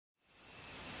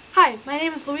Hi, my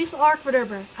name is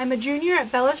Ulrich-Verderber. I'm a junior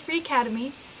at Bella's Free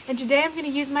Academy, and today I'm going to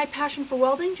use my passion for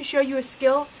welding to show you a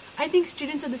skill I think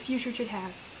students of the future should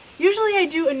have. Usually I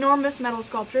do enormous metal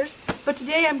sculptures, but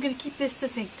today I'm going to keep this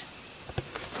succinct.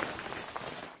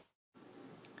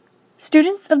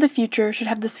 Students of the future should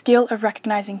have the skill of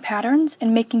recognizing patterns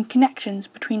and making connections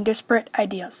between disparate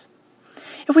ideas.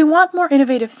 If we want more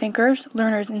innovative thinkers,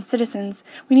 learners, and citizens,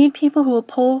 we need people who will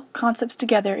pull concepts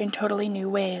together in totally new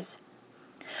ways.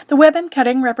 The web I'm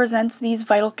cutting represents these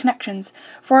vital connections,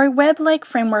 for a web-like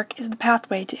framework is the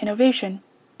pathway to innovation.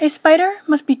 A spider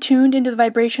must be tuned into the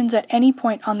vibrations at any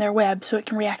point on their web so it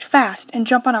can react fast and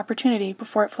jump on opportunity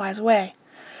before it flies away.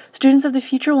 Students of the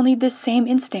future will need this same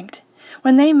instinct.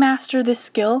 When they master this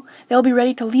skill, they'll be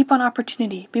ready to leap on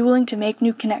opportunity, be willing to make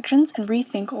new connections, and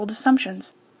rethink old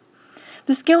assumptions.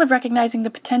 The skill of recognizing the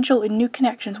potential in new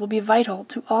connections will be vital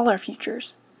to all our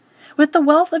futures. With the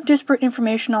wealth of disparate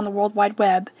information on the World Wide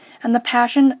Web and the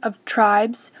passion of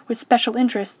tribes with special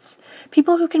interests,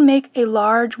 people who can make a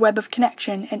large web of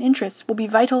connection and interests will be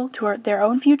vital to their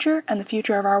own future and the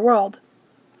future of our world.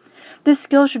 This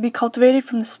skill should be cultivated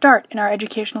from the start in our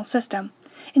educational system.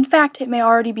 In fact, it may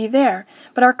already be there,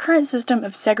 but our current system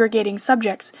of segregating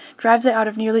subjects drives it out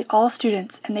of nearly all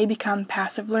students, and they become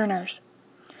passive learners.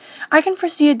 I can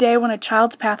foresee a day when a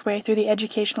child's pathway through the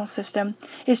educational system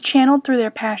is channeled through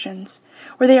their passions,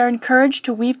 where they are encouraged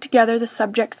to weave together the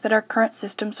subjects that our current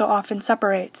system so often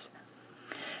separates.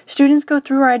 Students go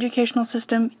through our educational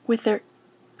system with their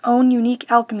own unique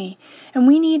alchemy, and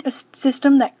we need a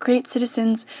system that creates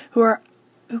citizens who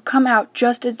come out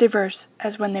just as diverse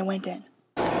as when they went in.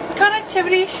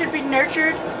 Connectivity should be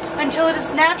nurtured until it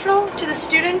is natural to the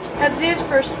student as it is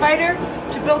for a spider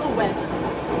to build a web.